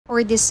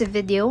For this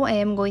video, I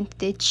am going to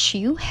teach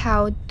you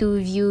how to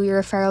view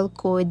your referral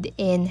code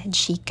in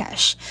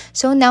GCash.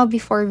 So now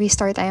before we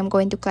start, I am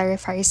going to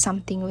clarify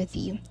something with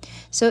you.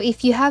 So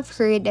if you have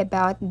heard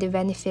about the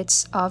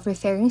benefits of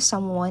referring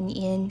someone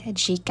in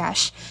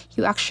GCash,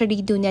 you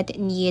actually do not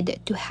need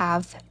to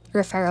have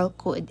referral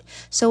code.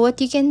 So what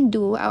you can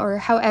do, or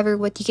however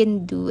what you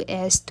can do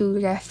is to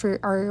refer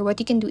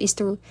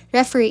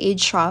a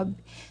job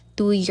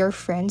to your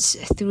friends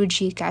through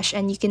GCash,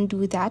 and you can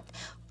do that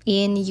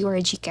in your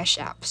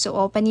GCash app. So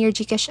open your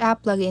GCash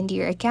app, log into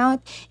your account,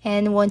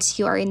 and once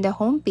you are in the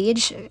home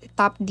page,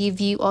 tap the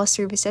view all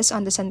services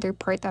on the center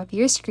part of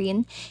your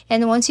screen.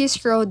 And once you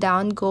scroll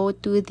down, go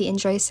to the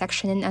enjoy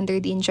section, and under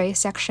the enjoy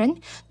section,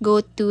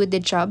 go to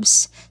the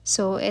jobs.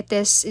 So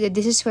this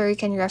is where you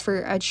can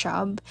refer a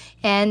job,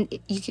 and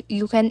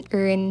you can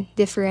earn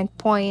different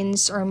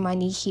points or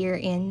money here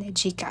in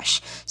GCash.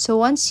 So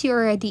once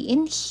you're already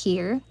in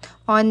here,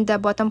 on the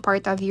bottom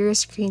part of your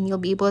screen, you'll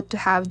be able to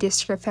have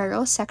this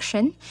referral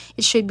section.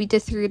 It should be the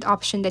third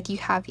option that you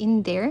have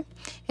in there.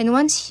 And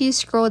once you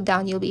scroll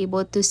down, you'll be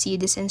able to see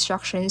these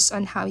instructions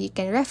on how you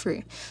can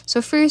refer.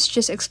 So first,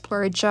 just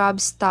explore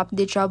jobs, tap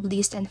the job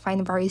list, and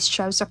find various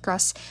jobs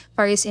across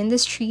various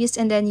industries.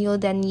 And then you'll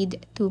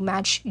need to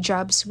match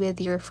jobs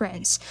with your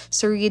friends.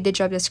 So read the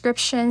job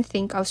description,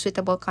 think of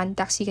suitable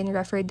contacts you can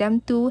refer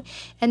them to,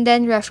 and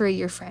then refer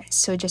your friends.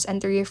 So just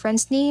enter your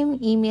friend's name,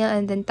 email,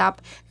 and then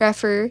tap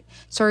refer.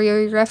 So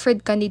your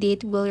referred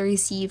candidate will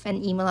receive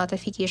an email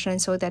notification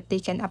so that they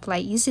can apply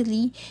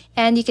easily,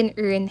 and you can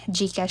earn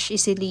GCash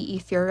easily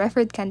if your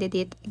referred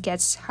candidate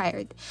gets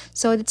hired.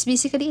 So that's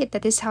basically it.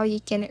 That is how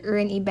you can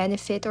earn a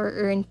benefit or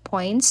earn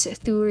points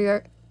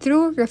through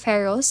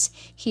referrals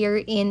here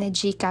in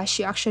GCash.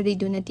 You actually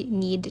do not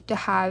need to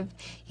have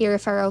a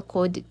referral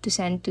code to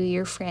send to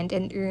your friend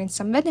and earn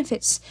some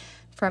benefits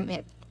from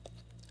it.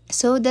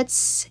 So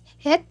that's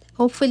it.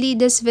 Hopefully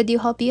this video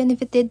helped you, and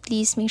if it did,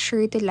 please make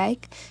sure to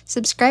like,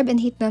 subscribe, and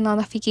hit the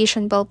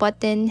notification bell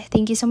button.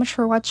 Thank you so much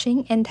for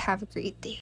watching, and have a great day.